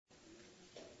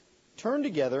turn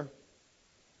together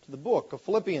to the book of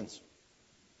Philippians.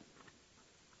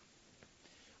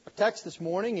 Our text this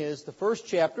morning is the first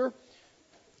chapter,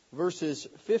 verses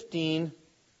 15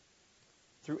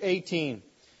 through 18.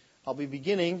 I'll be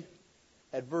beginning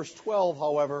at verse 12,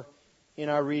 however, in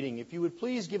our reading. If you would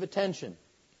please give attention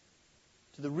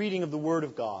to the reading of the Word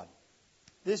of God.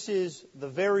 This is the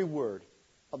very Word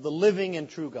of the living and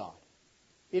true God.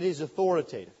 It is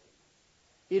authoritative.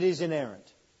 It is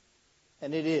inerrant.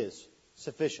 And it is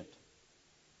sufficient.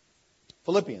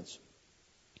 Philippians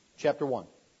chapter 1.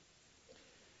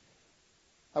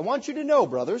 I want you to know,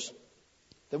 brothers,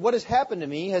 that what has happened to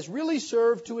me has really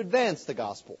served to advance the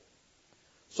gospel,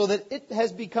 so that it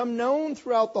has become known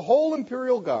throughout the whole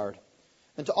imperial guard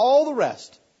and to all the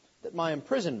rest that my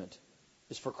imprisonment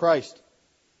is for Christ.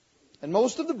 And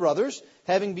most of the brothers,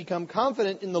 having become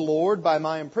confident in the Lord by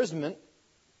my imprisonment,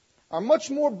 are much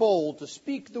more bold to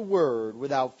speak the word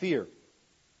without fear.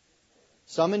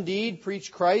 Some indeed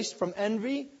preach Christ from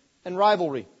envy and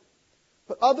rivalry,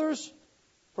 but others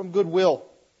from goodwill.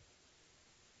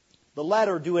 The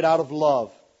latter do it out of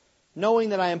love, knowing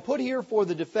that I am put here for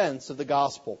the defense of the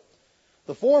gospel.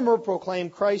 The former proclaim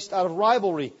Christ out of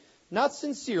rivalry, not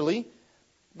sincerely,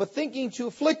 but thinking to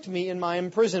afflict me in my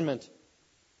imprisonment.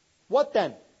 What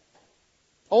then?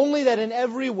 Only that in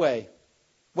every way,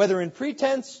 whether in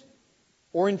pretense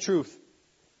or in truth,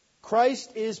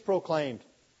 Christ is proclaimed,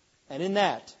 and in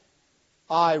that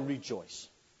I rejoice.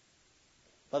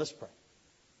 Let us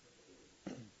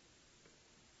pray.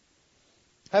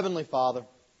 Heavenly Father,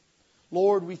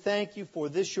 Lord, we thank you for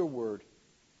this, your word.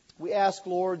 We ask,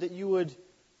 Lord, that you would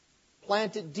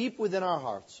plant it deep within our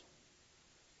hearts,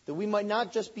 that we might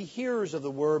not just be hearers of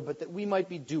the word, but that we might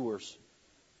be doers,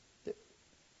 that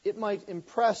it might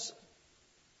impress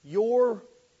your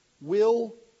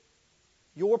will,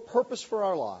 your purpose for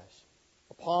our lives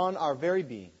upon our very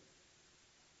being.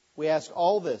 We ask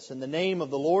all this in the name of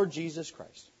the Lord Jesus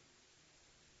Christ.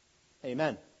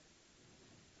 Amen.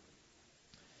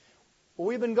 Well,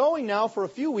 we've been going now for a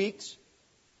few weeks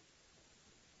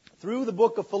through the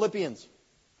book of Philippians.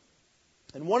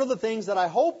 And one of the things that I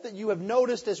hope that you have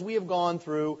noticed as we have gone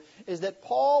through is that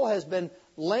Paul has been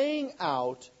laying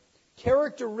out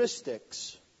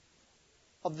characteristics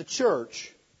of the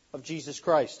church of Jesus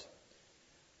Christ.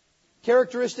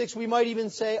 Characteristics, we might even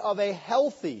say, of a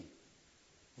healthy,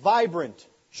 vibrant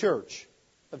church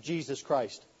of Jesus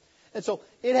Christ. And so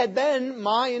it had been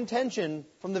my intention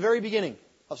from the very beginning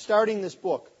of starting this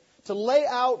book to lay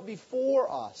out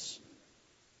before us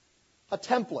a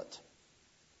template,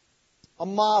 a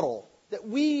model that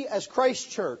we as Christ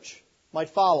Church might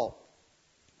follow.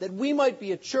 That we might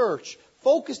be a church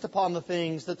focused upon the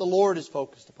things that the Lord is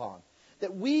focused upon.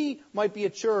 That we might be a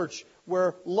church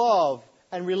where love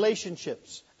and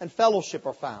relationships and fellowship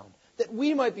are found. That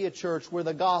we might be a church where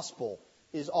the gospel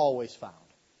is always found.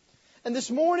 And this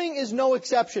morning is no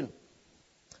exception.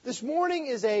 This morning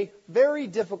is a very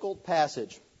difficult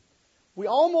passage. We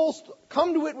almost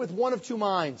come to it with one of two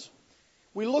minds.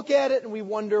 We look at it and we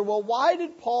wonder, well, why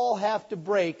did Paul have to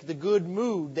break the good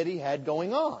mood that he had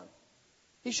going on?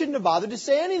 He shouldn't have bothered to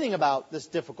say anything about this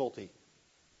difficulty.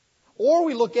 Or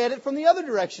we look at it from the other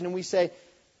direction and we say,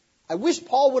 I wish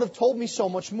Paul would have told me so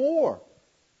much more.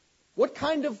 What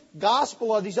kind of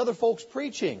gospel are these other folks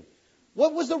preaching?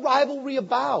 What was the rivalry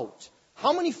about?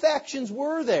 How many factions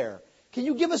were there? Can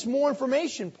you give us more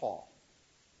information, Paul?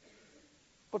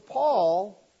 But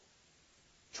Paul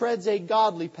treads a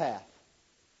godly path.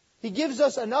 He gives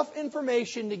us enough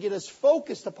information to get us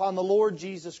focused upon the Lord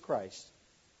Jesus Christ.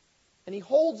 And he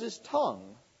holds his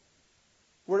tongue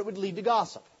where it would lead to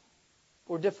gossip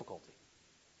or difficulty.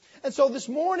 And so this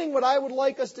morning what I would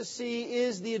like us to see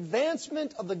is the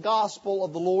advancement of the gospel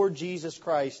of the Lord Jesus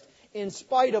Christ in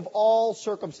spite of all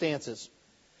circumstances.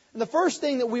 And the first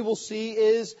thing that we will see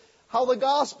is how the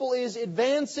gospel is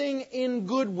advancing in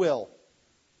goodwill.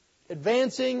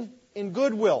 Advancing in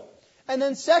goodwill. And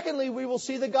then secondly, we will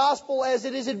see the gospel as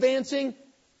it is advancing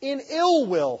in ill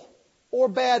will or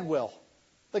bad will.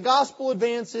 The gospel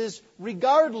advances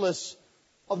regardless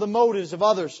of the motives of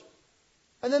others.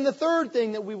 And then the third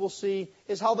thing that we will see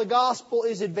is how the gospel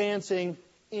is advancing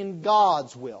in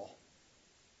God's will.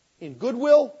 In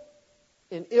goodwill,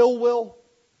 in ill will,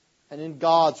 and in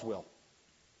God's will.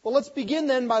 Well, let's begin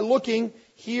then by looking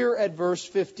here at verse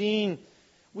 15.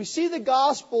 We see the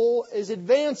gospel is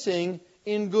advancing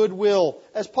in goodwill.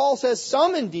 As Paul says,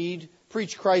 some indeed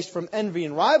preach Christ from envy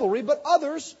and rivalry, but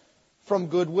others from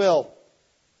goodwill.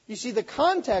 You see, the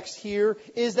context here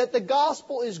is that the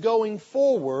gospel is going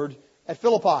forward at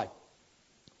Philippi.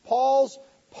 Paul's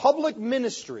public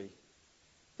ministry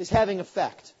is having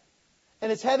effect.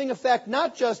 And it's having effect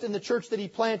not just in the church that he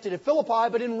planted at Philippi,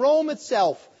 but in Rome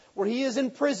itself, where he is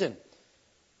in prison.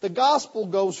 The gospel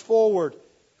goes forward.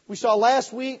 We saw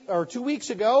last week, or 2 weeks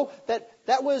ago, that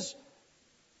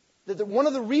one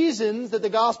of the reasons that the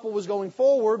gospel was going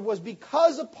forward was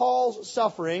because of Paul's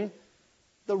suffering.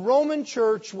 The Roman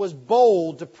church was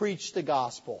bold to preach the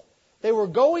gospel. They were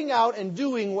going out and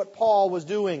doing what Paul was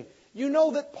doing. You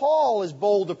know that Paul is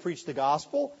bold to preach the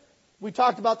gospel. We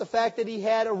talked about the fact that he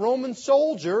had a Roman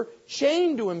soldier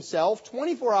chained to himself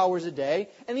 24 hours a day,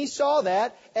 and he saw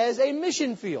that as a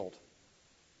mission field,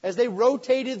 as they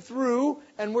rotated through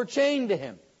and were chained to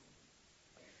him.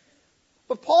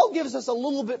 But Paul gives us a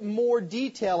little bit more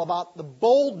detail about the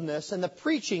boldness and the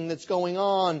preaching that's going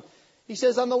on. He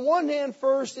says, on the one hand,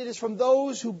 first, it is from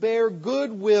those who bear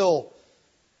good will.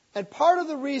 And part of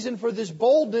the reason for this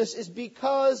boldness is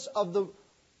because of the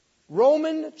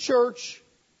Roman church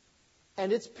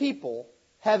and its people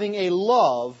having a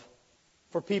love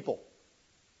for people.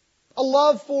 A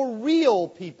love for real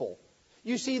people.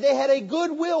 You see, they had a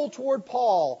goodwill toward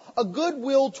Paul, a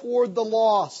goodwill toward the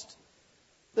lost.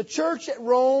 The church at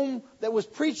Rome that was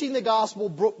preaching the gospel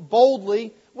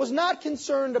boldly was not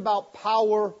concerned about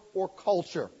power or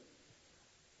culture.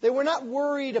 They were not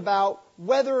worried about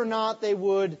whether or not they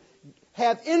would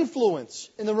have influence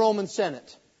in the Roman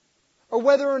Senate, or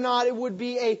whether or not it would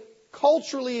be a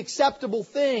culturally acceptable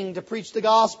thing to preach the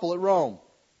gospel at Rome.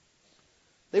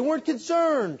 They weren't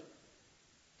concerned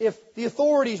if the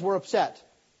authorities were upset.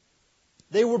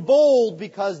 They were bold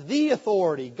because the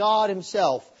authority, God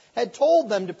Himself, had told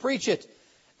them to preach it.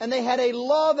 And they had a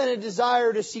love and a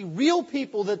desire to see real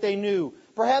people that they knew.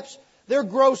 Perhaps their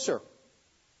grocer.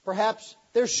 Perhaps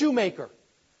their shoemaker.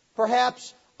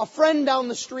 Perhaps a friend down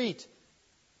the street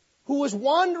who was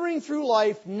wandering through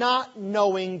life not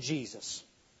knowing Jesus.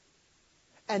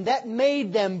 And that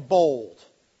made them bold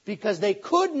because they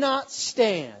could not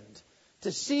stand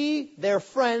to see their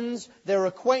friends, their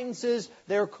acquaintances,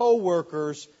 their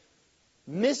co-workers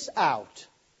miss out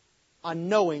on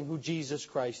knowing who Jesus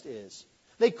Christ is.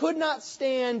 They could not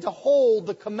stand to hold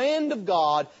the command of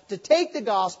God to take the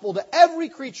gospel to every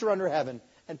creature under heaven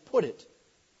and put it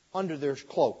under their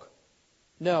cloak.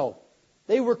 No,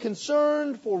 they were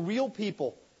concerned for real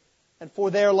people and for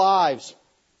their lives.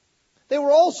 They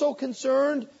were also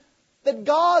concerned that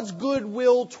God's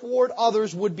goodwill toward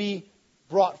others would be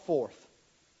brought forth.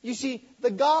 You see,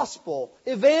 the gospel,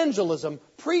 evangelism,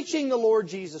 preaching the Lord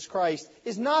Jesus Christ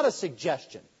is not a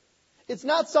suggestion. It's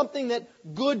not something that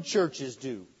good churches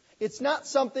do. It's not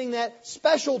something that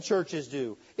special churches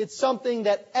do. It's something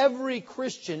that every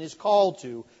Christian is called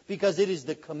to because it is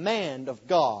the command of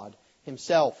God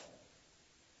Himself.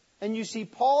 And you see,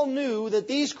 Paul knew that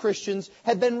these Christians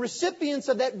had been recipients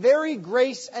of that very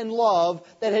grace and love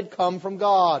that had come from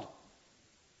God.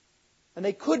 And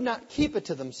they could not keep it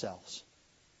to themselves.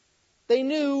 They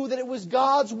knew that it was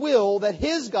God's will that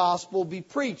His gospel be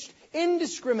preached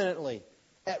indiscriminately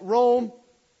at Rome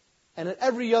and at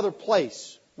every other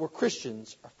place where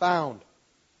Christians are found.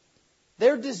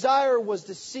 Their desire was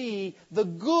to see the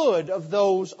good of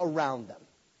those around them.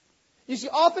 You see,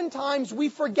 oftentimes we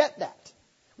forget that.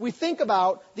 We think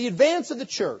about the advance of the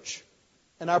church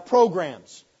and our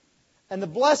programs and the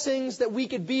blessings that we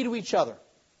could be to each other.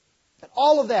 And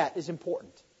all of that is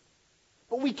important.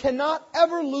 But we cannot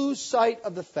ever lose sight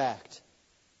of the fact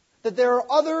that there are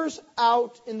others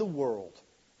out in the world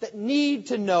that need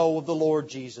to know of the Lord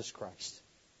Jesus Christ.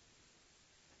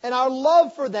 And our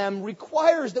love for them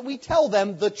requires that we tell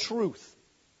them the truth.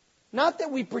 Not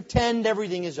that we pretend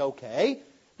everything is okay.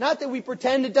 Not that we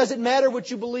pretend it doesn't matter what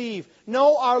you believe.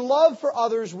 No, our love for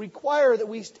others requires that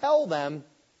we tell them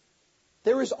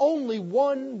there is only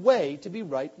one way to be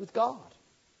right with God.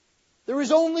 There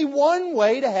is only one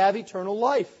way to have eternal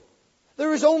life.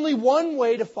 There is only one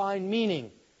way to find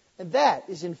meaning. And that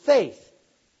is in faith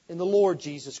in the Lord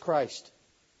Jesus Christ.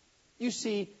 You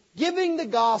see, giving the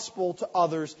gospel to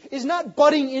others is not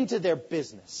butting into their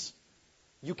business.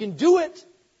 You can do it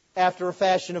after a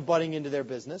fashion of butting into their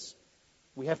business.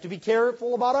 We have to be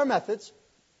careful about our methods.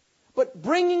 But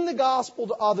bringing the gospel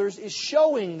to others is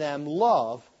showing them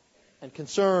love and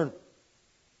concern.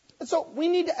 And so we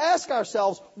need to ask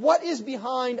ourselves, what is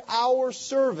behind our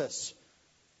service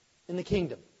in the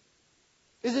kingdom?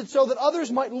 Is it so that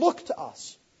others might look to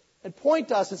us and point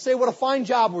to us and say, what a fine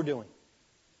job we're doing?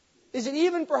 Is it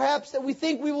even perhaps that we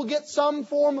think we will get some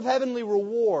form of heavenly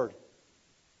reward?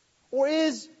 Or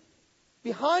is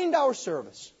behind our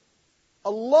service a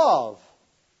love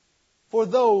for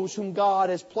those whom God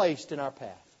has placed in our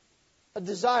path? A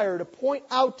desire to point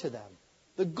out to them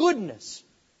the goodness,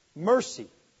 mercy,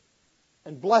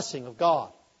 and blessing of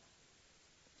God.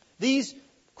 These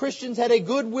Christians had a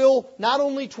goodwill not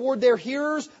only toward their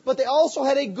hearers, but they also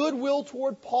had a goodwill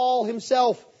toward Paul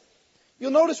himself.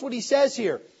 You'll notice what he says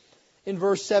here in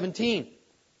verse 17.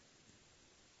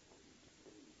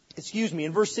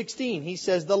 In verse 16, he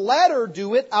says, the latter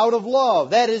do it out of love.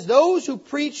 That is, those who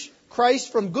preach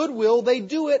Christ from goodwill, they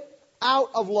do it out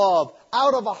of love,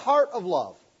 out of a heart of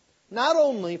love. Not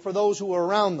only for those who are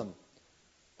around them,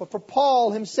 but for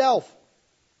Paul himself.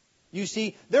 You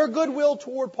see, their goodwill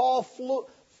toward Paul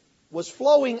was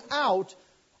flowing out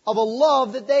of a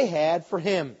love that they had for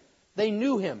him. They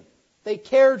knew him. They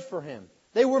cared for him.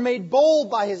 They were made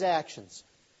bold by his actions.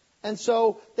 And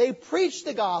so they preached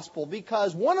the gospel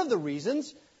because one of the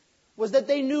reasons was that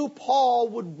they knew Paul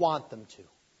would want them to.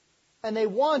 And they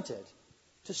wanted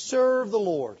to serve the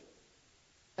Lord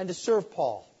and to serve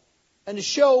Paul and to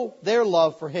show their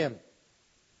love for him.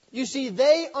 You see,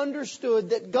 they understood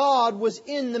that God was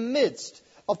in the midst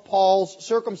of Paul's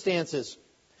circumstances.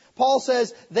 Paul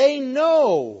says they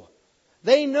know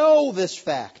this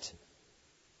fact.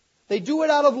 They do it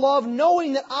out of love,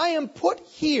 knowing that I am put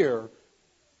here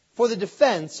for the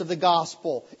defense of the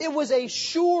gospel. It was a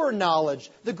sure knowledge.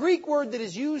 The Greek word that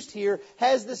is used here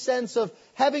has the sense of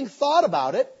having thought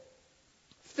about it,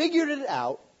 figured it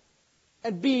out,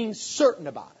 and being certain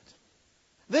about it.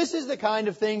 This is the kind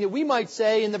of thing that we might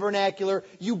say in the vernacular,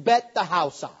 you bet the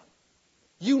house on.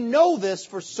 You know this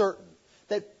for certain,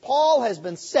 that Paul has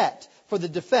been set for the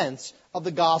defense of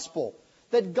the gospel,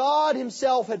 that God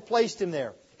himself had placed him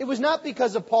there. It was not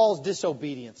because of Paul's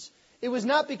disobedience. It was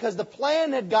not because the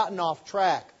plan had gotten off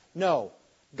track. No.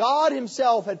 God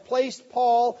himself had placed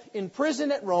Paul in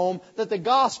prison at Rome that the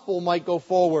gospel might go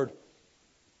forward.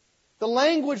 The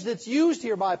language that's used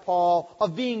here by Paul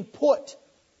of being put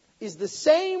is the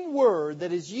same word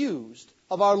that is used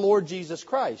of our Lord Jesus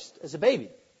Christ as a baby.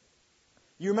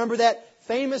 You remember that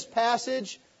famous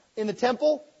passage in the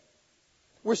temple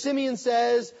where Simeon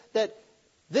says that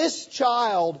this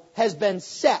child has been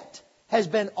set, has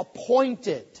been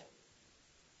appointed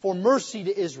for mercy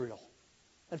to Israel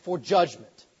and for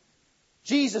judgment.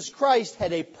 Jesus Christ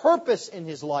had a purpose in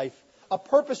his life, a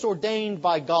purpose ordained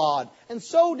by God, and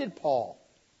so did Paul.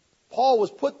 Paul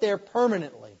was put there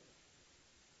permanently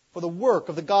for the work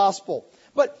of the gospel.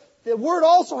 But the word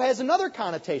also has another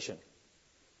connotation.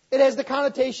 It has the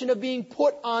connotation of being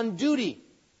put on duty.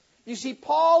 You see,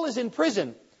 Paul is in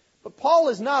prison, but Paul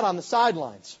is not on the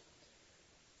sidelines.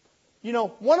 You know,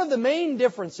 one of the main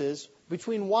differences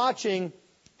between watching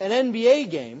an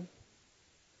NBA game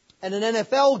and an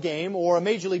NFL game or a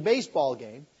Major League Baseball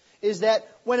game is that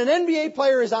when an NBA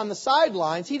player is on the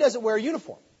sidelines, he doesn't wear a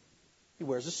uniform. He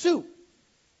wears a suit.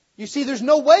 You see, there's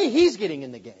no way he's getting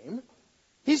in the game.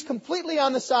 He's completely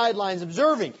on the sidelines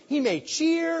observing. He may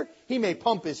cheer, he may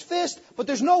pump his fist, but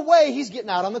there's no way he's getting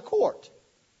out on the court.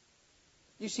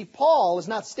 You see, Paul is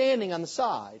not standing on the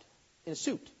side in a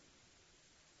suit.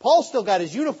 Paul's still got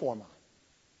his uniform on.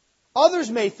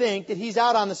 Others may think that he's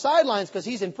out on the sidelines because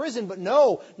he's in prison, but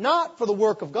no, not for the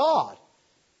work of God.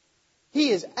 He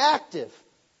is active.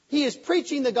 He is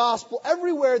preaching the gospel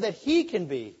everywhere that he can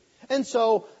be. And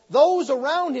so those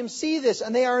around him see this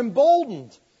and they are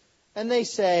emboldened. And they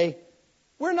say,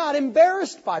 we're not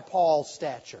embarrassed by Paul's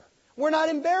stature. We're not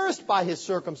embarrassed by his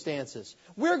circumstances.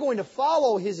 We're going to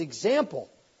follow his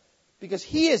example because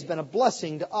he has been a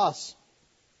blessing to us.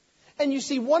 And you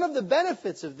see, one of the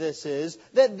benefits of this is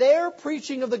that their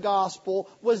preaching of the gospel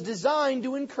was designed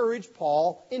to encourage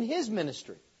Paul in his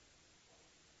ministry.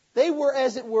 They were,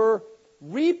 as it were,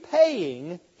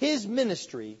 repaying his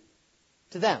ministry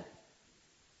to them.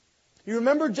 You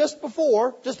remember just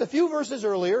a few verses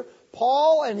earlier,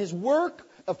 Paul and his work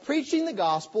of preaching the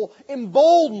gospel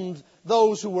emboldened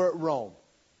those who were at Rome.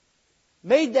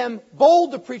 Made them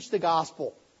bold to preach the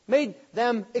gospel. Made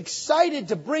them excited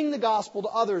to bring the gospel to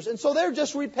others. And so they're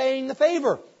just repaying the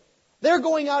favor. They're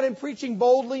going out and preaching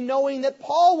boldly, knowing that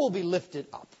Paul will be lifted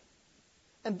up.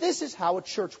 And this is how a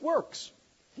church works.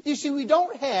 You see, we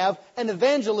don't have an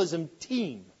evangelism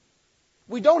team.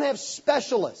 We don't have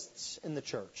specialists in the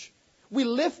church. We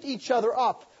lift each other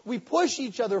up. We push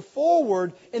each other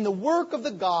forward in the work of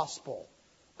the gospel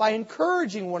by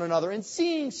encouraging one another and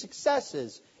seeing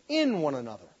successes in one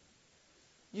another.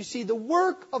 You see, the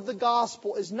work of the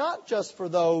gospel is not just for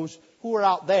those who are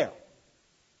out there.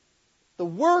 The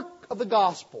work of the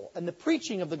gospel and the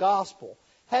preaching of the gospel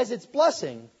has its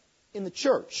blessing in the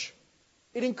church.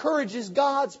 It encourages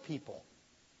God's people.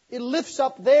 It lifts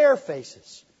up their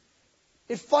faces.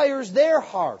 It fires their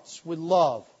hearts with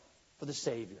love for the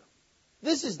Savior.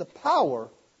 This is the power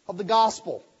of the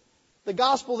gospel. The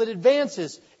gospel that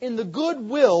advances in the good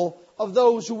will of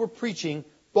those who were preaching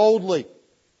boldly.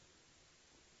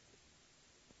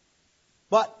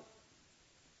 But,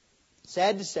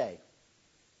 sad to say,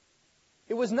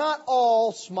 it was not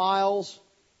all smiles,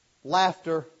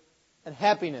 laughter, and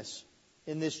happiness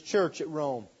in this church at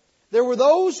Rome. There were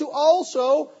those who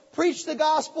also preached the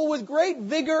gospel with great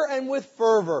vigor and with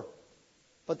fervor.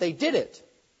 But they did it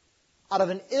out of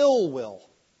an ill will,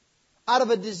 out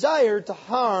of a desire to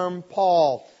harm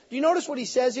Paul. Do you notice what he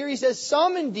says here? He says,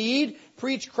 some indeed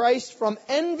preach Christ from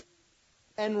envy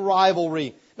and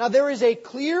rivalry. Now there is a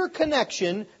clear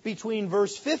connection between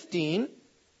verse 15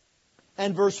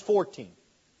 and verse 14.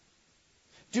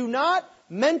 Do not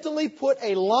mentally put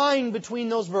a line between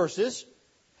those verses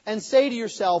and say to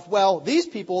yourself, well, these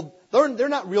people, they're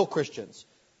not real Christians.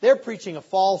 They're preaching a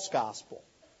false gospel.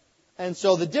 And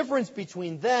so the difference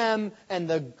between them and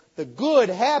the good,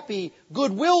 happy,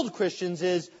 good-willed Christians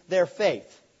is their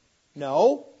faith.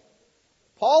 No.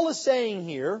 Paul is saying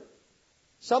here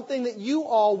something that you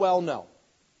all well know.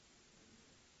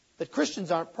 That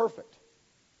Christians aren't perfect.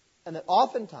 And that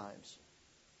oftentimes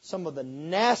some of the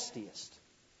nastiest,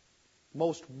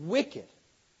 most wicked,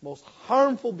 most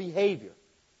harmful behavior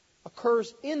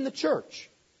occurs in the church,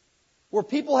 where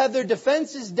people have their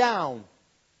defenses down.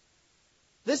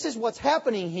 This is what's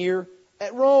happening here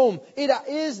at Rome. It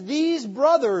is these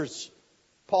brothers,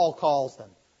 Paul calls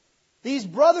them. These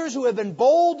brothers who have been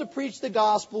bold to preach the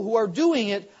gospel, who are doing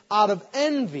it out of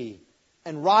envy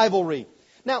and rivalry.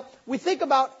 Now, we think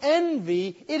about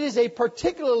envy, it is a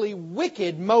particularly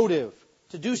wicked motive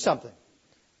to do something.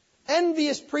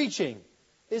 Envious preaching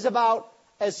is about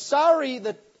as sorry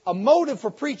a motive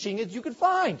for preaching as you could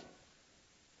find.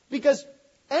 Because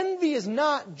envy is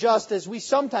not just, as we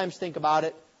sometimes think about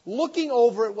it, looking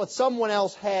over at what someone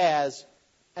else has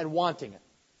and wanting it.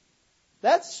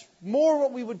 That's more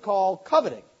what we would call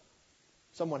coveting.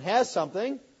 Someone has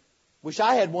something, wish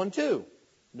I had one too.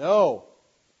 No.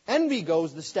 Envy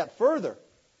goes the step further.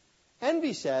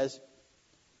 Envy says,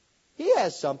 he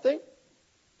has something,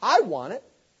 I want it,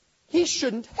 he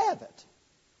shouldn't have it.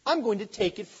 I'm going to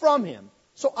take it from him.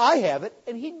 So I have it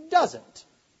and he doesn't.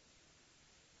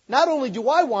 Not only do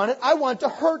I want it, I want to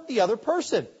hurt the other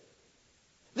person.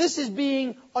 This is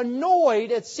being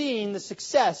annoyed at seeing the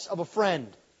success of a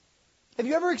friend. Have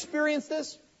you ever experienced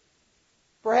this?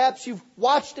 Perhaps you've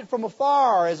watched it from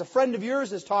afar as a friend of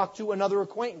yours has talked to another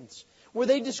acquaintance, where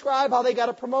they describe how they got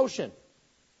a promotion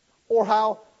or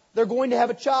how they're going to have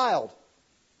a child.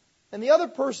 And the other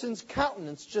person's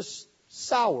countenance just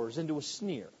sours into a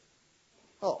sneer.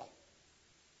 Oh,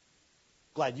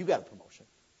 glad you got a promotion.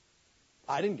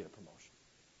 I didn't get a promotion.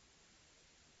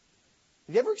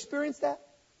 Have you ever experienced that?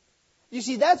 You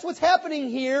see, that's what's happening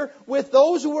here with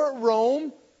those who were at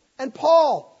Rome and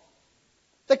Paul.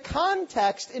 The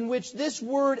context in which this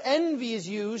word envy is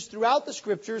used throughout the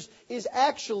Scriptures is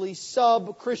actually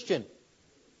sub-Christian.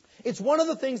 It's one of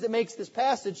the things that makes this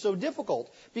passage so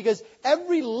difficult, because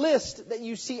every list that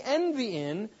you see envy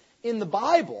in the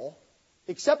Bible,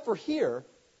 except for here,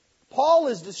 Paul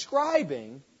is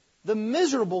describing the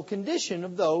miserable condition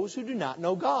of those who do not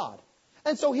know God.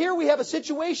 And so here we have a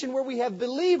situation where we have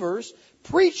believers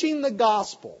preaching the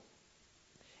gospel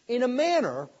in a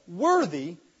manner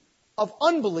worthy of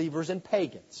unbelievers and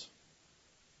pagans.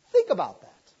 Think about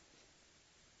that.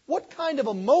 What kind of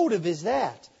a motive is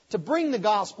that to bring the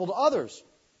gospel to others?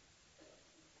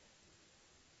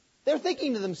 They're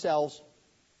thinking to themselves,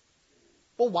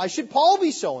 well, why should Paul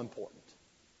be so important?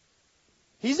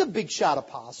 He's a big shot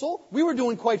apostle. We were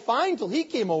doing quite fine till he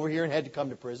came over here and had to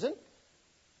come to prison.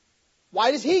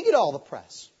 Why does he get all the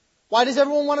press? Why does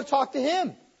everyone want to talk to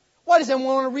him? Why does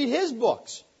everyone want to read his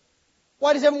books?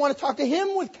 Why does everyone want to talk to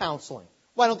him with counseling?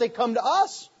 Why don't they come to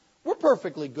us? We're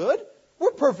perfectly good.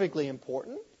 We're perfectly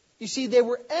important. You see, they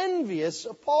were envious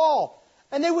of Paul.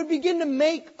 And they would begin to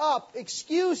make up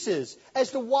excuses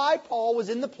as to why Paul was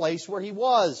in the place where he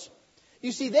was.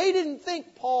 You see, they didn't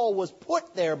think Paul was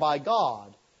put there by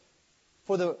God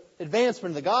for the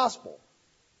advancement of the gospel.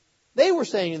 They were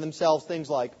saying to themselves things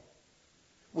like,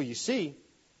 well, you see,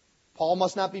 Paul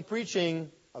must not be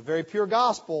preaching a very pure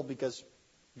gospel because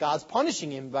God's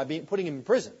punishing him by putting him in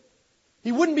prison.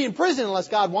 He wouldn't be in prison unless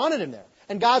God wanted him there.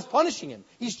 And God's punishing him.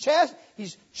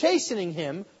 He's chastening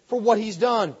him for what he's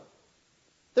done.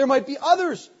 There might be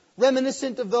others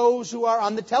reminiscent of those who are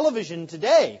on the television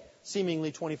today,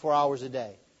 seemingly 24 hours a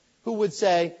day, who would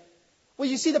say, well,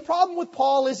 you see, the problem with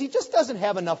Paul is he just doesn't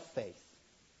have enough faith.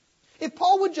 If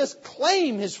Paul would just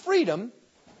claim his freedom,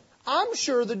 I'm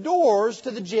sure the doors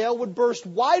to the jail would burst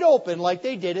wide open like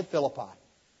they did at Philippi.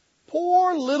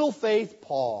 Poor little faith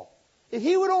Paul. If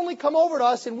he would only come over to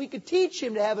us and we could teach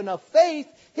him to have enough faith,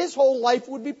 his whole life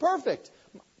would be perfect.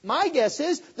 My guess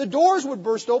is the doors would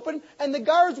burst open and the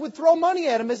guards would throw money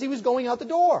at him as he was going out the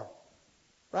door.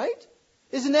 Right?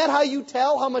 Isn't that how you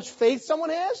tell how much faith someone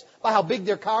has? By how big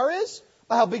their car is?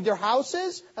 By how big their house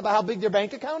is? And by how big their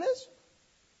bank account is?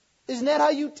 Isn't that how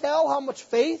you tell how much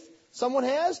faith someone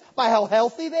has? By how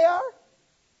healthy they are?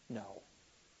 No.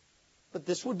 But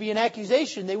this would be an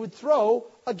accusation they would throw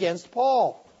against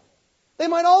Paul. They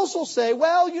might also say,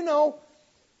 well,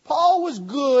 Paul was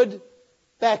good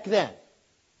back then.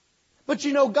 But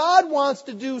God wants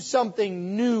to do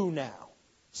something new now.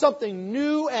 Something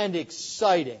new and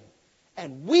exciting.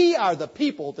 And we are the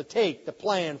people to take the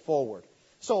plan forward.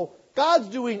 So God's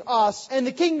doing us and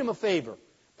the kingdom a favor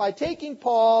by taking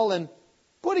Paul and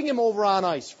putting him over on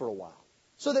ice for a while.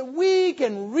 So that we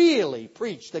can really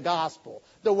preach the gospel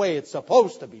the way it's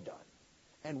supposed to be done.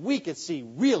 And we can see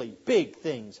really big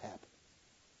things happen.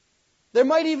 There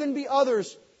might even be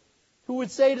others who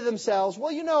would say to themselves,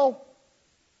 well,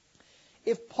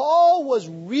 if Paul was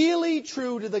really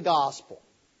true to the gospel,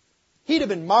 he'd have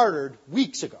been martyred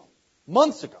weeks ago,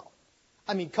 months ago.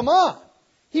 I mean, come on.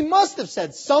 He must have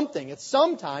said something at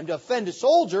some time to offend a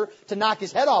soldier, to knock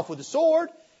his head off with a sword.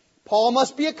 Paul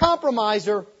must be a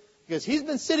compromiser because he's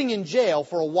been sitting in jail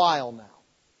for a while now.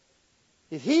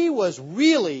 If he was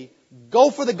really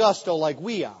go for the gusto like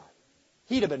we are,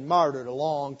 he'd have been martyred a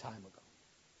long time ago.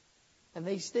 And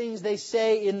these things they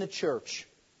say in the church,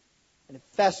 and it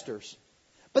festers.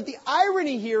 But the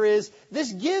irony here is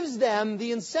this gives them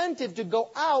the incentive to go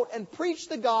out and preach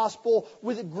the gospel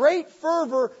with great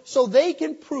fervor so they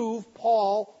can prove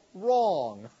Paul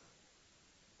wrong.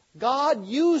 God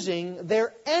using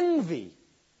their envy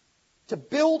to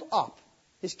build up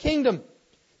His kingdom.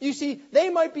 You see, they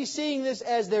might be seeing this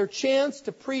as their chance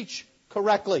to preach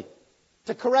correctly,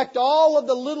 to correct all of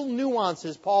the little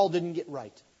nuances Paul didn't get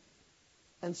right.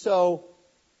 And so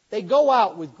they go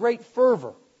out with great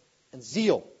fervor and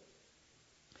zeal.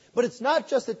 But it's not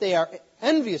just that they are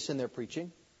envious in their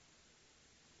preaching.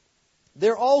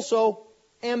 They're also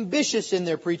ambitious in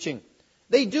their preaching.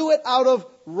 They do it out of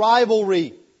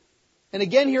rivalry. And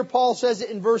again here Paul says it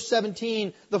in verse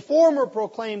 17, the former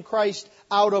proclaim Christ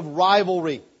out of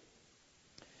rivalry.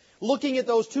 Looking at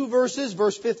those two verses,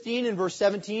 verse 15 and verse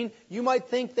 17, you might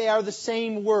think they are the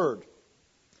same word.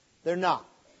 They're not.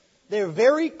 They're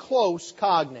very close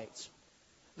cognates.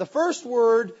 The first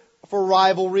word for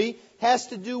rivalry has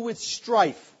to do with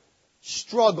strife,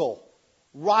 struggle,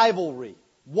 rivalry,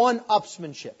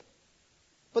 one-upsmanship.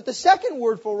 But the second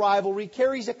word for rivalry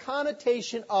carries a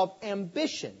connotation of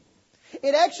ambition.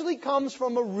 It actually comes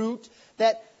from a root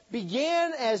that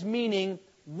began as meaning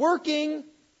working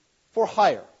for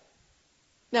hire.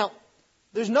 Now,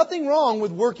 there's nothing wrong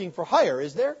with working for hire,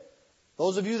 is there?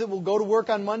 Those of you that will go to work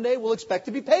on Monday will expect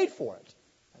to be paid for it.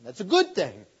 And that's a good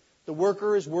thing. The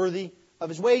worker is worthy of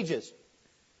his wages.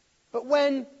 But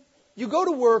when you go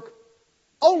to work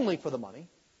only for the money,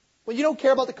 when you don't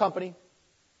care about the company,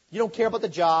 you don't care about the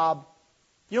job,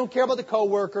 you don't care about the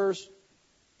coworkers,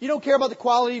 you don't care about the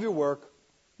quality of your work,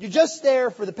 you're just there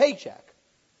for the paycheck,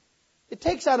 it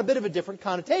takes on a bit of a different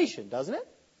connotation, doesn't it?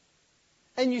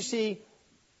 And you see,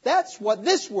 that's what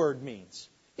this word means.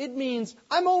 It means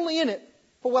I'm only in it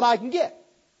for what I can get.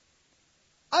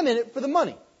 I'm in it for the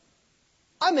money.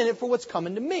 I'm in it for what's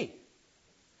coming to me.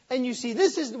 And you see,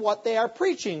 this is what they are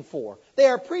preaching for. They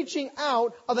are preaching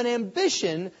out of an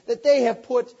ambition that they have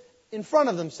put in front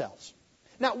of themselves.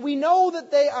 Now, we know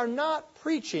that they are not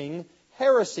preaching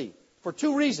heresy for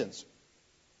two reasons.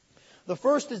 The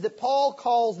first is that Paul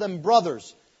calls them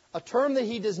brothers, a term that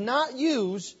he does not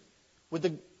use with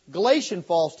the Galatian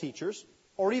false teachers,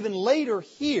 or even later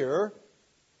here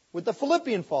with the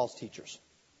Philippian false teachers.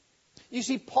 You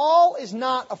see, Paul is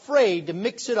not afraid to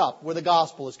mix it up where the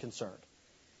gospel is concerned.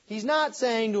 He's not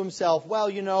saying to himself,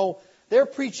 well, they're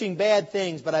preaching bad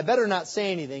things, but I better not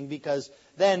say anything because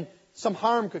then some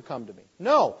harm could come to me.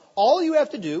 No, all you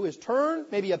have to do is turn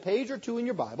maybe a page or two in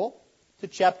your Bible to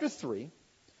chapter 3,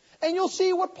 and you'll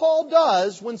see what Paul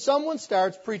does when someone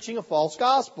starts preaching a false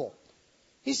gospel.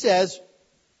 He says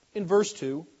in verse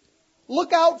 2,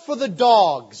 look out for the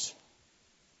dogs.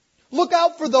 Look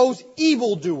out for those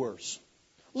evildoers.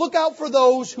 Look out for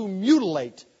those who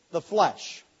mutilate the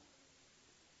flesh.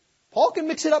 Paul can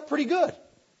mix it up pretty good.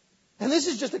 And this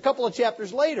is just a couple of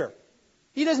chapters later.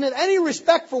 He doesn't have any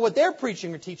respect for what they're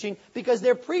preaching or teaching because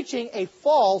they're preaching a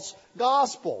false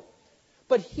gospel.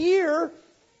 But here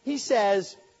he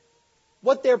says,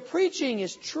 what they're preaching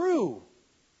is true.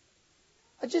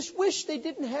 I just wish they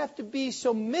didn't have to be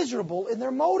so miserable in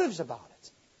their motives about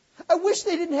it. I wish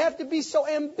they didn't have to be so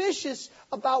ambitious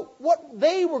about what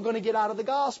they were going to get out of the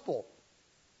gospel.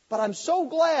 But I'm so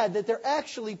glad that they're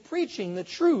actually preaching the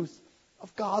truth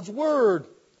of God's Word.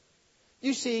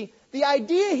 You see, the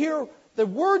idea here, the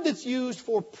word that's used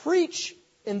for preach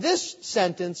in this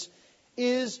sentence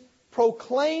is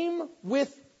proclaim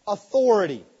with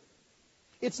authority.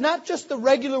 It's not just the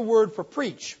regular word for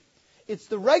preach. It's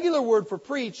the regular word for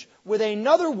preach with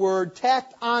another word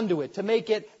tacked onto it to make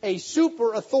it a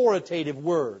super authoritative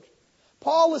word.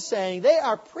 Paul is saying they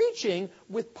are preaching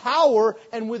with power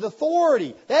and with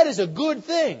authority. That is a good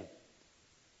thing.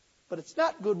 But it's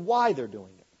not good why they're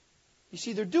doing it. You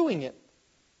see, they're doing it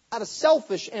out of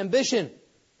selfish ambition.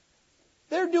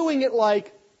 They're doing it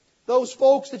like those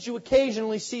folks that you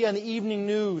occasionally see on the evening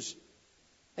news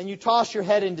and you toss your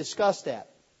head in disgust at.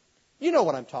 You know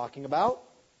what I'm talking about.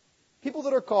 People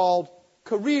that are called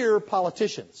career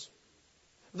politicians.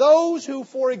 Those who,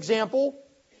 for example,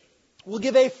 will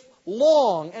give a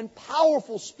long and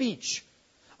powerful speech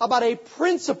about a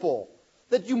principle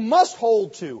that you must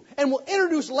hold to and will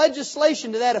introduce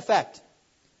legislation to that effect.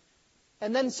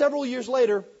 And then several years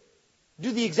later,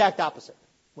 do the exact opposite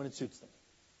when it suits them.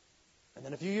 And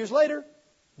then a few years later,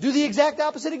 do the exact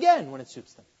opposite again when it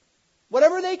suits them.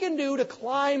 Whatever they can do to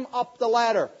climb up the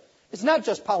ladder. It's not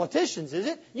just politicians, is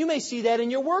it? You may see that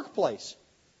in your workplace.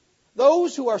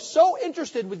 Those who are so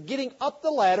interested with getting up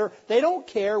the ladder, they don't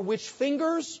care which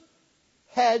fingers,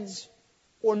 heads,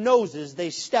 or noses they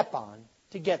step on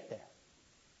to get there.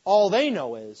 All they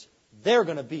know is they're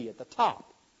going to be at the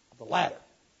top of the ladder.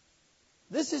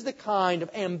 This is the kind of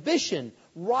ambition,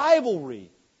 rivalry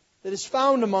that is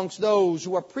found amongst those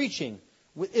who are preaching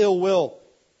with ill will.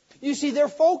 You see, their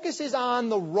focus is on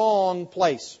the wrong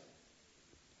place.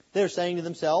 They're saying to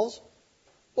themselves,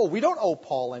 well, we don't owe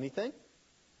Paul anything.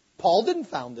 Paul didn't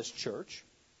found this church.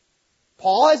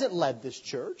 Paul hasn't led this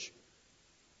church.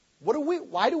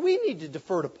 Why do we need to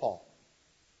defer to Paul?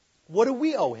 What do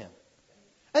we owe him?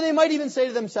 And they might even say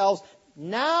to themselves,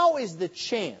 now is the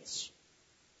chance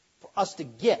for us to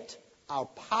get our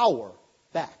power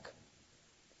back.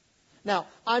 Now,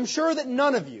 I'm sure that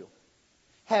none of you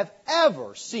have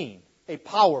ever seen a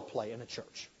power play in a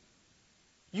church.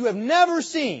 You have never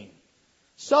seen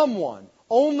someone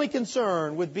only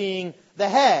concerned with being the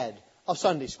head of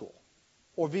Sunday school,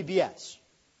 or VBS,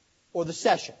 or the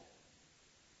session,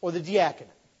 or the diaconate,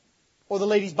 or the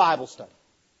ladies' Bible study,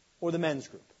 or the men's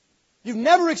group. You've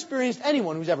never experienced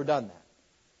anyone who's ever done that.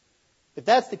 If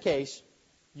that's the case,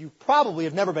 you probably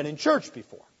have never been in church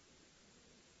before.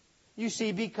 You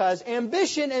see, because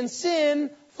ambition and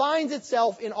sin finds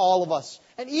itself in all of us.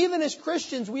 And even as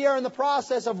Christians, we are in the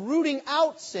process of rooting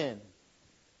out sin.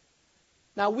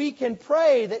 Now, we can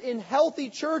pray that in healthy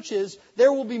churches,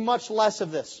 there will be much less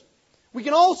of this. We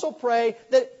can also pray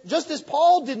that just as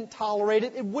Paul didn't tolerate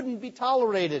it, it wouldn't be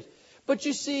tolerated. But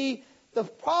you see, the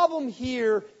problem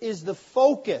here is the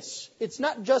focus. It's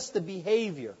not just the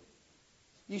behavior.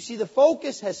 You see, the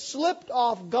focus has slipped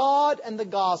off God and the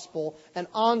gospel and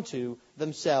onto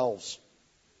themselves.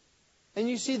 And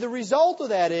you see, the result of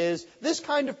that is this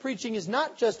kind of preaching is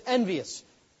not just envious.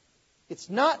 It's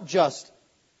not just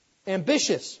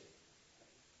ambitious.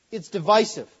 It's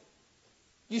divisive.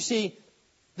 You see,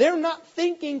 they're not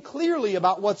thinking clearly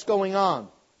about what's going on.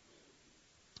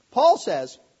 Paul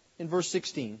says in verse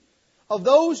 16, of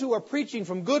those who are preaching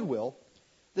from goodwill,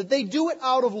 that they do it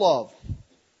out of love,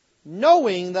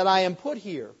 knowing that I am put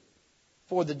here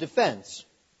for the defense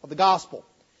of the gospel.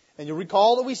 And you'll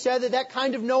recall that we said that that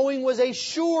kind of knowing was a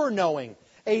sure knowing,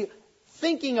 a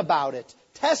thinking about it,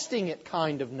 testing it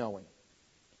kind of knowing.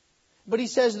 But he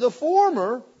says, the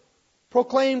former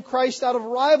proclaim Christ out of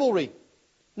rivalry,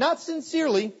 not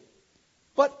sincerely,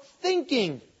 but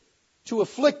thinking to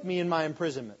afflict me in my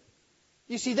imprisonment.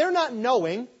 You see, they're not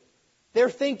knowing, they're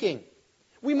thinking.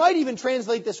 We might even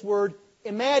translate this word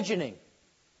imagining,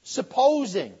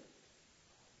 supposing,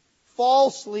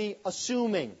 falsely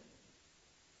assuming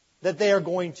that they are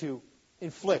going to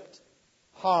inflict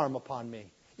harm upon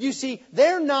me. You see,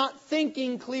 they're not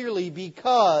thinking clearly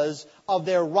because of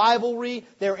their rivalry,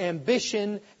 their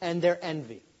ambition, and their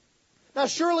envy. Now,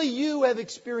 surely you have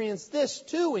experienced this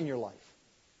too in your life.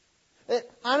 That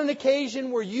on an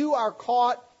occasion where you are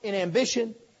caught in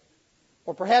ambition,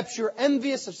 or perhaps you're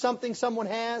envious of something someone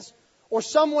has, or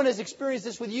someone has experienced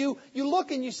this with you, you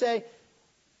look and you say,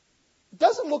 it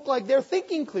doesn't look like they're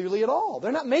thinking clearly at all.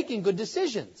 They're not making good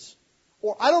decisions.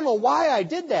 Or, I don't know why I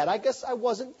did that. I guess I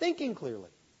wasn't thinking clearly.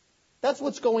 That's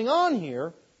what's going on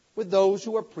here with those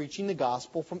who are preaching the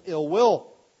gospel from ill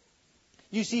will.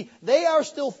 You see, they are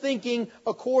still thinking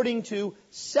according to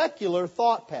secular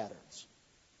thought patterns.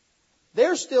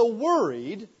 They're still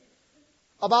worried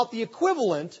about the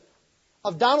equivalent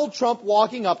of Donald Trump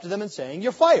walking up to them and saying,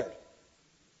 you're fired.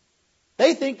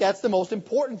 They think that's the most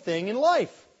important thing in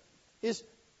life, is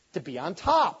to be on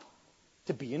top,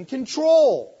 to be in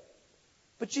control.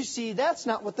 But you see, that's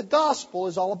not what the gospel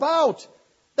is all about.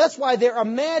 That's why they're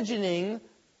imagining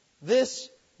this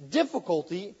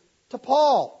difficulty to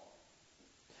Paul.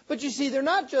 But you see, they're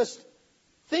not just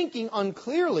thinking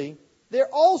unclearly, they're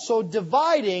also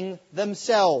dividing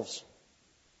themselves.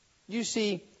 You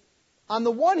see, on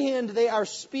the one hand, they are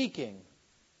speaking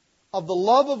of the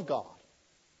love of God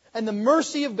and the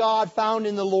mercy of God found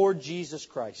in the Lord Jesus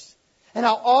Christ, and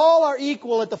how all are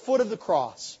equal at the foot of the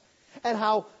cross, and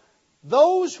how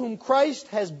those whom Christ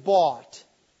has bought,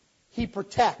 He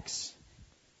protects,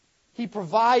 He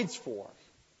provides for.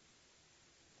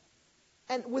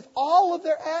 And with all of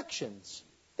their actions,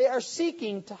 they are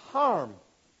seeking to harm,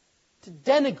 to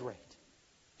denigrate,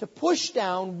 to push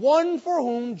down one for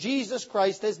whom Jesus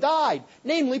Christ has died,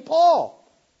 namely Paul.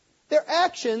 Their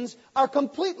actions are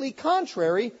completely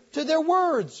contrary to their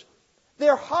words.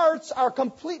 Their hearts are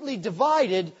completely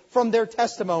divided from their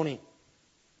testimony.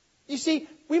 You see,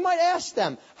 we might ask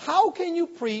them, how can you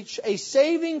preach a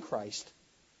saving Christ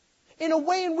in a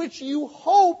way in which you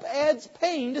hope adds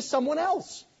pain to someone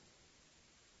else?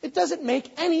 It doesn't make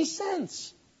any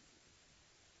sense.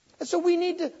 And so we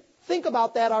need to think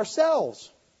about that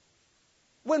ourselves.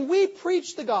 When we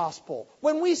preach the gospel,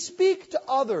 when we speak to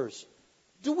others,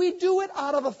 do we do it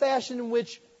out of a fashion in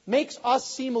which makes us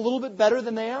seem a little bit better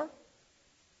than they are?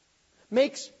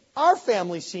 Makes our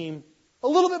family seem a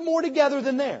little bit more together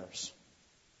than theirs?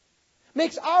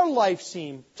 Makes our life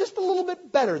seem just a little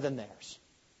bit better than theirs?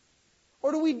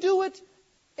 Or do we do it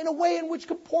in a way in which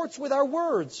comports with our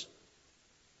words?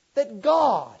 That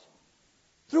God,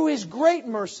 through His great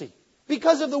mercy,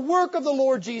 because of the work of the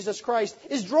Lord Jesus Christ,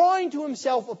 is drawing to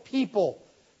Himself a people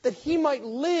that He might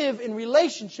live in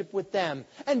relationship with them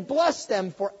and bless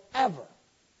them forever.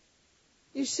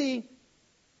 You see,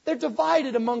 they're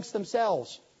divided amongst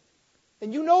themselves.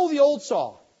 And you know the old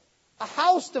saw, a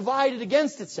house divided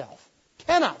against itself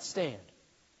cannot stand.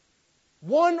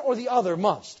 One or the other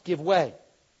must give way.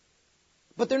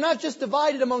 But they're not just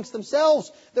divided amongst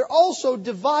themselves, they're also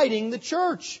dividing the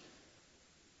church.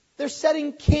 They're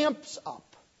setting camps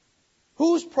up.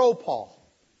 Who's pro-Paul?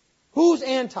 Who's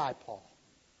anti-Paul?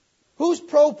 Who's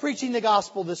pro-preaching the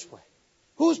gospel this way?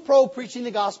 Who's pro-preaching the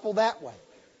gospel that way?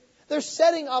 They're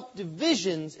setting up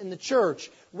divisions in the church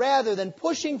rather than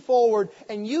pushing forward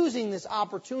and using this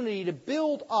opportunity to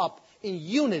build up in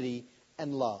unity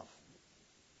and love.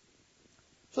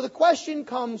 So the question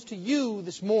comes to you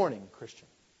this morning, Christian.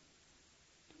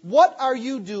 What are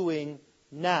you doing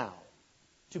now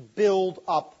to build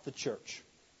up the church?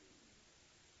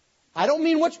 I don't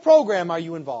mean which program are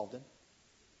you involved in.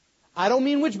 I don't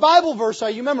mean which Bible verse are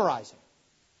you memorizing.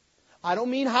 I don't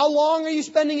mean how long are you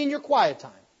spending in your quiet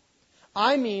time.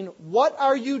 I mean, what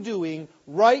are you doing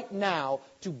right now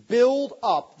to build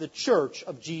up the church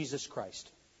of Jesus Christ?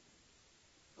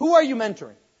 Who are you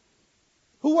mentoring?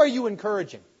 Who are you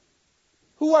encouraging?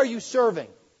 Who are you serving?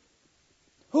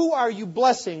 Who are you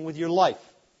blessing with your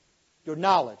life, your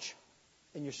knowledge,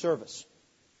 and your service?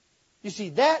 You see,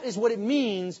 that is what it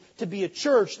means to be a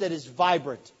church that is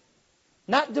vibrant.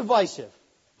 Not divisive,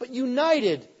 but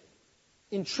united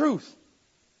in truth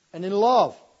and in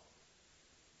love.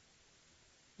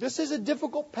 This is a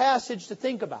difficult passage to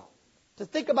think about. To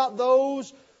think about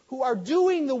those who are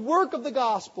doing the work of the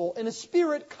gospel in a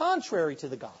spirit contrary to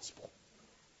the gospel.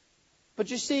 But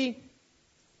you see,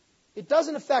 it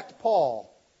doesn't affect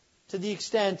Paul to the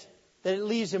extent that it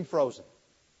leaves him frozen.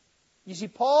 You see,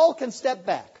 Paul can step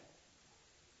back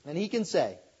and he can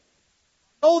say,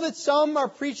 I know that some are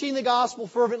preaching the gospel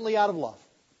fervently out of love.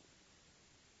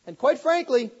 And quite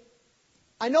frankly,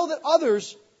 I know that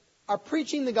others are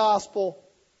preaching the gospel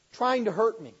trying to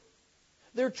hurt me.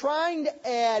 They're trying to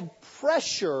add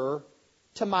pressure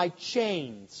to my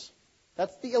chains.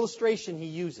 That's the illustration he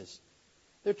uses.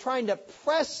 They're trying to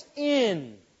press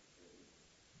in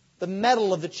the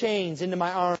metal of the chains into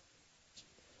my arms.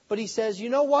 But he says, you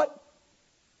know what?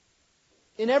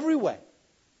 In every way,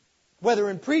 whether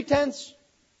in pretense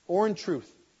or in truth,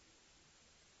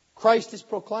 Christ is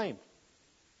proclaimed.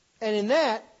 And in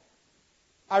that,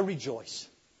 I rejoice.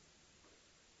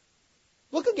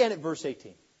 Look again at verse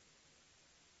 18.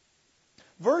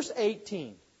 Verse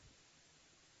 18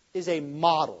 is a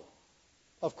model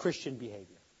of Christian behavior.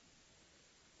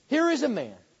 Here is a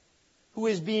man who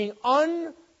is being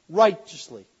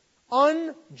unrighteously,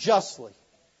 unjustly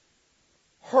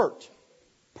hurt,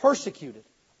 persecuted,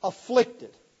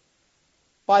 afflicted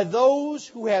by those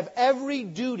who have every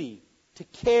duty to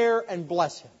care and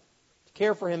bless him, to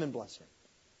care for him and bless him.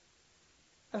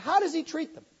 And how does he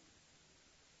treat them?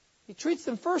 He treats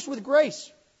them first with grace.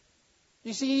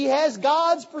 You see, he has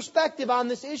God's perspective on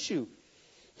this issue.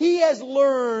 He has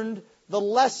learned the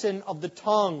lesson of the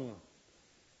tongue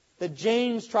that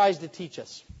James tries to teach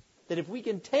us. That if we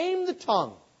can tame the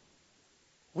tongue,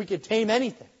 we can tame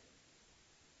anything.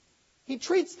 He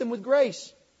treats them with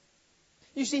grace.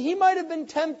 You see, he might have been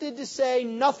tempted to say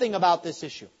nothing about this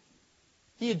issue.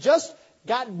 He had just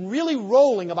gotten really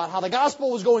rolling about how the gospel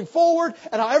was going forward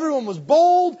and how everyone was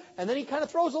bold, and then he kind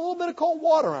of throws a little bit of cold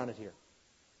water on it here.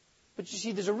 But you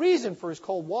see, there's a reason for his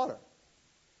cold water.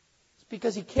 It's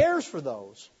because he cares for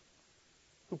those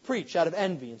who preach out of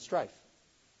envy and strife.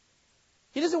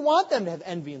 He doesn't want them to have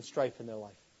envy and strife in their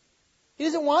life. He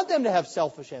doesn't want them to have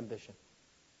selfish ambition.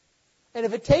 And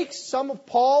if it takes some of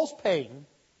Paul's pain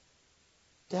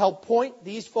to help point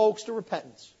these folks to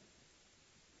repentance,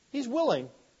 he's willing.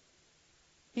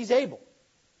 He's able.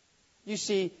 You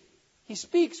see, he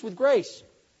speaks with grace.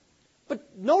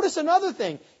 But notice another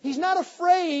thing. He's not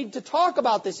afraid to talk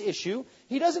about this issue.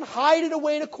 He doesn't hide it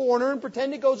away in a corner and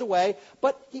pretend it goes away.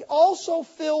 But he also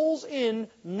fills in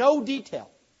no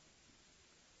detail.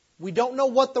 We don't know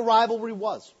what the rivalry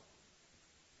was.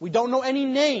 We don't know any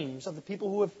names of the people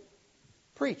who have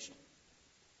preached.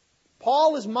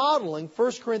 Paul is modeling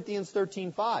 1 Corinthians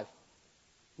 13:5.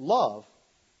 Love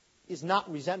is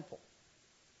not resentful.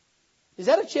 Is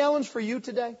that a challenge for you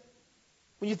today?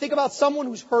 When you think about someone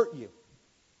who's hurt you.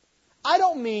 I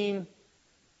don't mean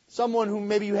someone who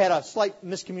maybe you had a slight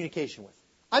miscommunication with.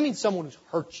 I mean someone who's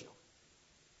hurt you.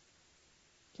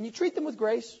 Can you treat them with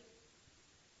grace?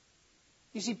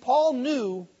 You see, Paul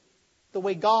knew the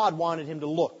way God wanted him to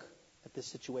look at this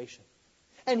situation.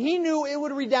 And he knew it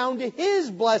would redound to his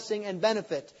blessing and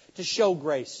benefit to show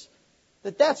grace.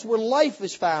 That's where life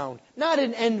is found. Not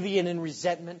in envy and in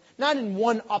resentment. Not in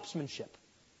one-upsmanship.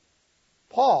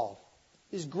 Paul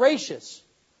is gracious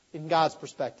in God's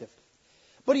perspective.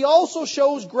 But he also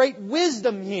shows great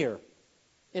wisdom here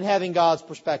in having God's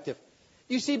perspective.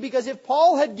 You see, because if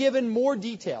Paul had given more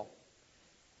detail,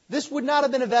 this would not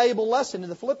have been a valuable lesson to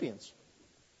the Philippians.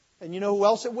 And you know who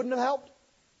else it wouldn't have helped?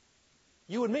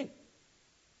 You and me.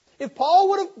 If Paul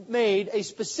would have made a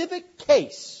specific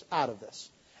case out of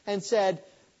this and said,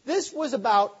 this was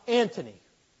about Anthony,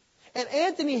 and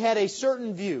Anthony had a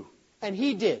certain view, and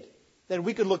he did, then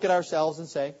we could look at ourselves and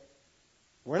say,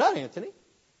 we're not Anthony.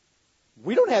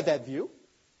 We don't have that view.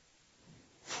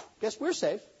 Guess we're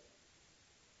safe.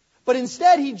 But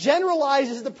instead, he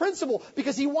generalizes the principle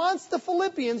because he wants the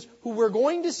Philippians, who we're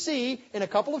going to see in a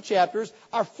couple of chapters,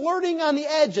 are flirting on the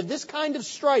edge of this kind of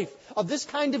strife, of this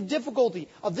kind of difficulty,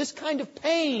 of this kind of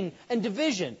pain and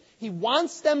division. He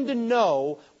wants them to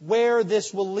know where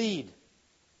this will lead.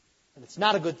 And it's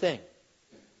not a good thing.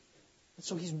 And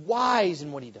so he's wise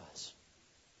in what he does.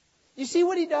 You see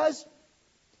what he does?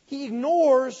 He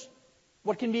ignores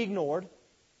what can be ignored,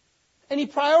 and he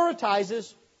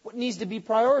prioritizes what needs to be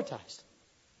prioritized.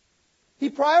 He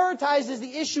prioritizes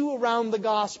the issue around the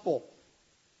gospel,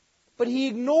 but he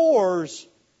ignores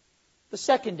the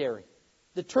secondary,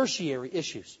 the tertiary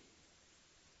issues.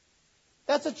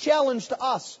 That's a challenge to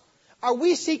us. Are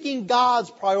we seeking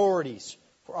God's priorities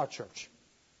for our church?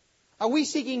 Are we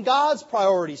seeking God's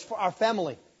priorities for our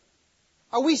family?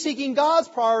 Are we seeking God's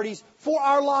priorities for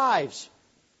our lives?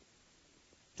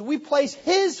 Do we place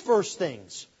His first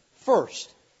things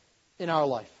first in our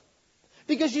life?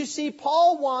 Because you see,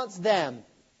 Paul wants them,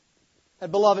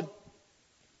 and beloved,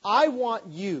 I want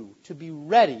you to be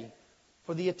ready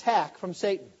for the attack from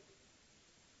Satan.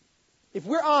 If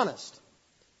we're honest,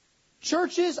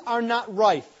 churches are not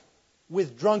rife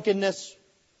with drunkenness,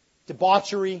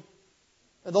 debauchery,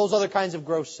 and those other kinds of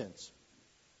gross sins.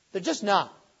 They're just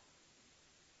not.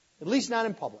 At least not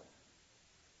in public.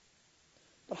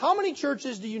 But how many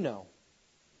churches do you know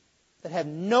that have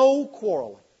no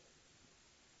quarreling,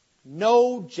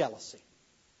 no jealousy,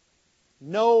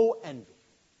 no envy?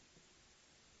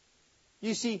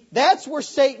 You see, that's where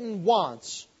Satan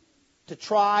wants to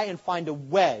try and find a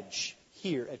wedge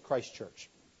here at Christ Church.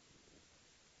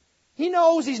 He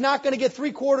knows he's not going to get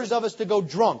 3/4 of us to go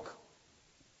drunk.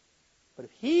 But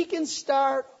if he can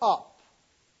start up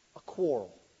a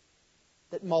quarrel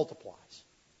that multiplies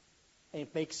and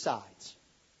makes sides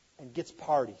and gets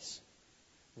parties,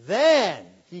 then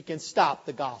he can stop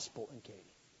the gospel in Katy.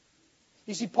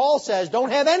 You see, Paul says, don't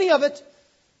have any of it.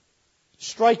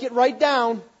 Strike it right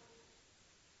down.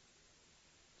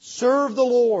 Serve the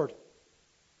Lord.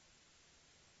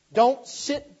 Don't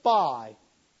sit by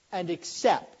and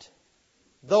accept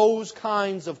those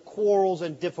kinds of quarrels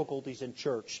and difficulties in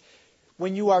church.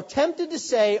 When you are tempted to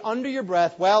say under your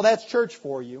breath, well, that's church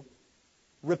for you,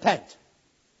 repent.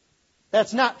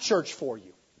 That's not church for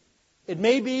you. It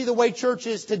may be the way church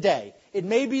is today. It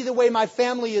may be the way my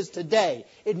family is today.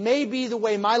 It may be the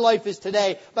way my life is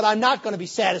today, but I'm not going to be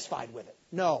satisfied with it.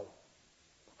 No.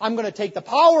 I'm going to take the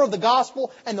power of the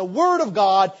gospel and the Word of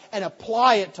God and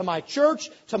apply it to my church,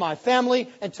 to my family,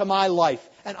 and to my life.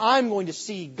 And I'm going to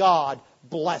see God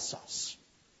bless us.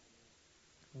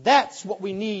 That's what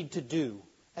we need to do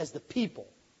as the people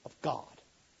of God.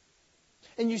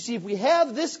 And you see, if we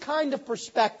have this kind of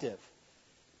perspective,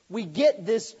 we get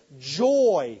this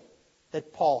joy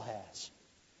that Paul has.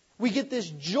 We get this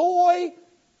joy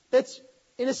that's,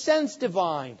 in a sense,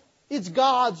 divine. It's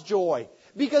God's joy.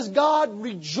 Because God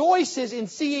rejoices in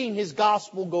seeing His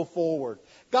gospel go forward.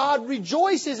 God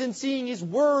rejoices in seeing His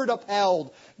word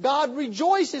upheld. God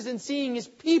rejoices in seeing His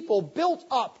people built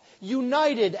up,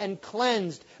 united and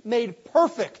cleansed, made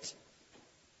perfect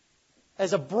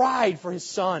as a bride for His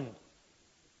Son.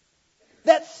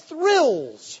 That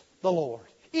thrills the Lord.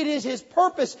 It is His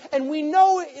purpose, and we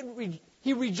know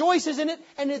He rejoices in it,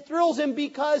 and it thrills Him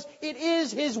because it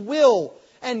is His will.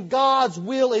 And God's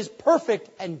will is perfect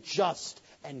and just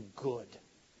and good.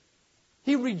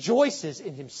 He rejoices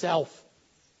in Himself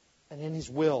and in His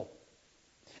will.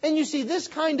 And you see, this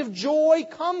kind of joy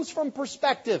comes from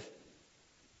perspective.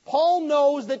 Paul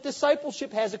knows that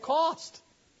discipleship has a cost.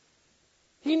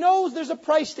 He knows there's a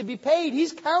price to be paid.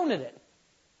 He's counted it.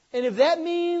 And if that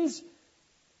means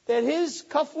that his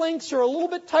cufflinks are a little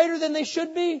bit tighter than they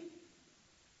should be,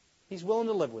 he's willing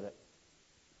to live with it.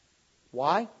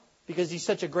 Why? Because he's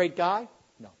such a great guy?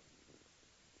 No.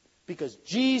 Because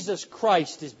Jesus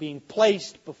Christ is being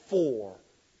placed before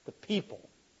the people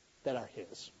that are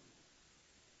His.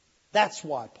 That's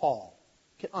why Paul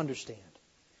can understand.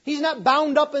 He's not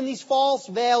bound up in these false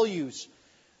values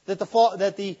that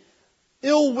the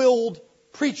ill-willed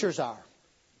preachers are.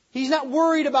 He's not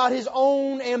worried about his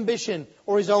own ambition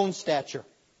or his own stature.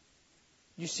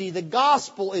 You see, the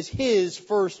gospel is his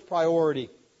first priority.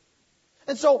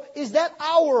 And so, is that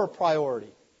our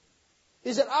priority?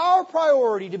 Is it our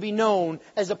priority to be known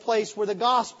as a place where the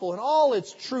gospel in all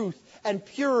its truth and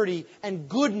purity and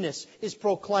goodness is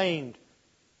proclaimed?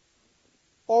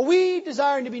 Or are we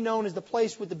desiring to be known as the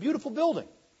place with the beautiful building?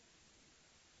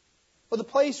 Or the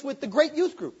place with the great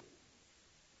youth group?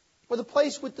 Or the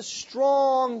place with the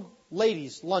strong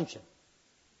ladies' luncheon?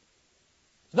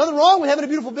 There's nothing wrong with having a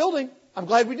beautiful building. I'm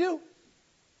glad we do.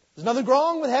 There's nothing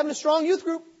wrong with having a strong youth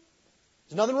group.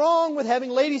 There's nothing wrong with having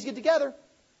ladies get together.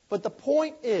 But the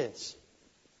point is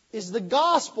the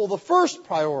gospel the first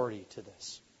priority to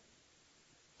this?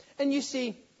 And you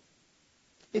see,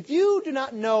 if you do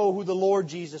not know who the Lord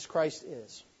Jesus Christ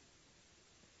is,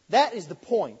 that is the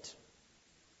point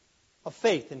of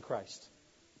faith in Christ.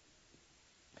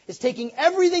 It's taking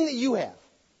everything that you have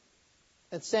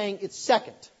and saying it's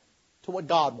second to what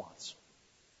God wants.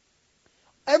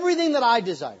 Everything that I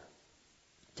desire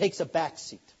takes a back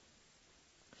seat.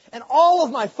 And all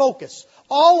of my focus,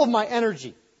 all of my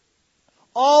energy,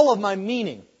 all of my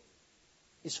meaning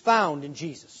is found in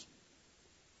Jesus.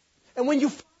 And when you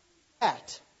find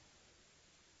that,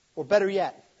 or better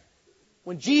yet,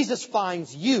 when Jesus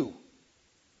finds you,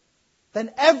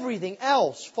 then everything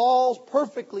else falls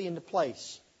perfectly into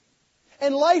place.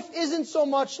 And life isn't so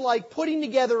much like putting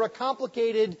together a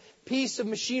complicated piece of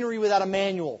machinery without a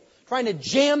manual, trying to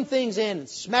jam things in and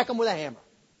smack them with a hammer.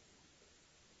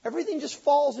 Everything just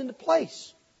falls into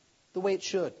place the way it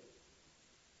should.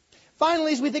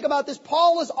 Finally, as we think about this,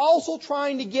 Paul is also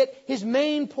trying to get his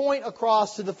main point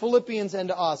across to the Philippians and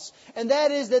to us. And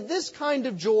that is that this kind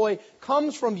of joy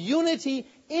comes from unity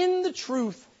in the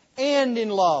truth and in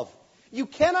love. You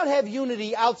cannot have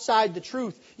unity outside the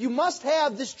truth. You must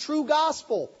have this true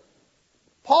gospel.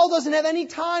 Paul doesn't have any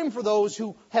time for those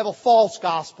who have a false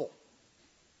gospel.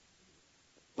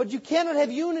 But you cannot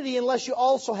have unity unless you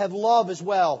also have love as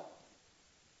well.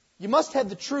 You must have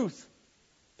the truth,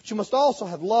 but you must also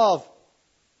have love.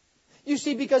 You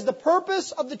see, because the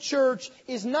purpose of the church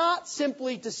is not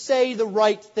simply to say the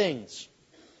right things.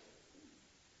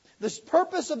 The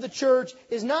purpose of the church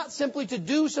is not simply to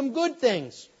do some good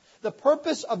things. The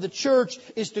purpose of the church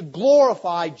is to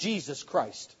glorify Jesus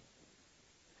Christ.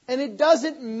 And it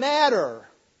doesn't matter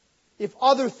if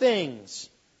other things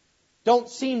don't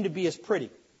seem to be as pretty.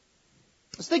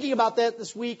 I was thinking about that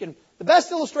this week, and the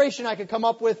best illustration I could come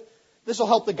up with, this will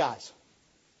help the guys.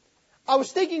 I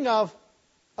was thinking of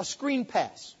a screen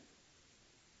pass.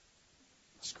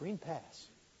 A screen pass.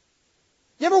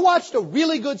 You ever watched a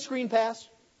really good screen pass?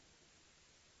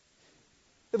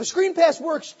 If a screen pass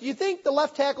works, do you think the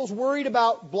left tackle's worried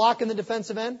about blocking the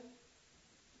defensive end?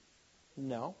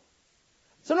 No.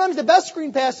 Sometimes the best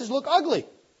screen passes look ugly.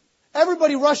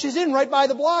 Everybody rushes in right by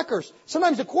the blockers.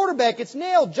 Sometimes the quarterback gets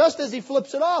nailed just as he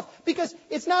flips it off, because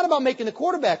it's not about making the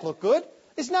quarterback look good.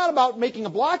 It's not about making a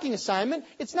blocking assignment.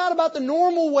 It's not about the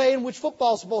normal way in which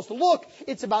football is supposed to look.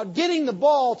 It's about getting the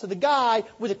ball to the guy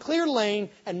with a clear lane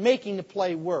and making the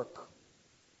play work.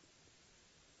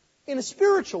 In a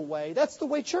spiritual way, that's the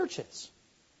way church is.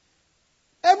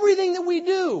 Everything that we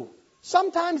do,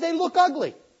 sometimes they look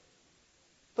ugly.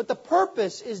 But the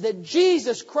purpose is that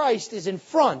Jesus Christ is in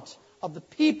front of the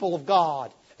people of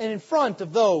God and in front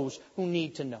of those who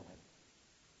need to know Him.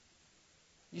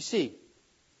 You see,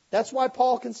 that's why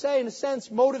Paul can say, in a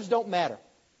sense, motives don't matter.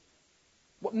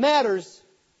 What matters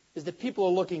is that people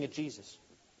are looking at Jesus.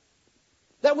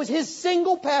 That was his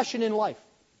single passion in life.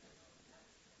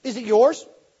 Is it yours?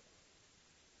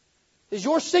 Is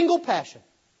your single passion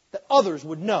that others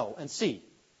would know and see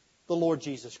the Lord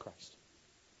Jesus Christ?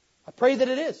 I pray that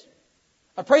it is.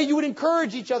 I pray you would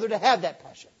encourage each other to have that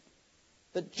passion,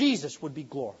 that Jesus would be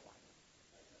glorified.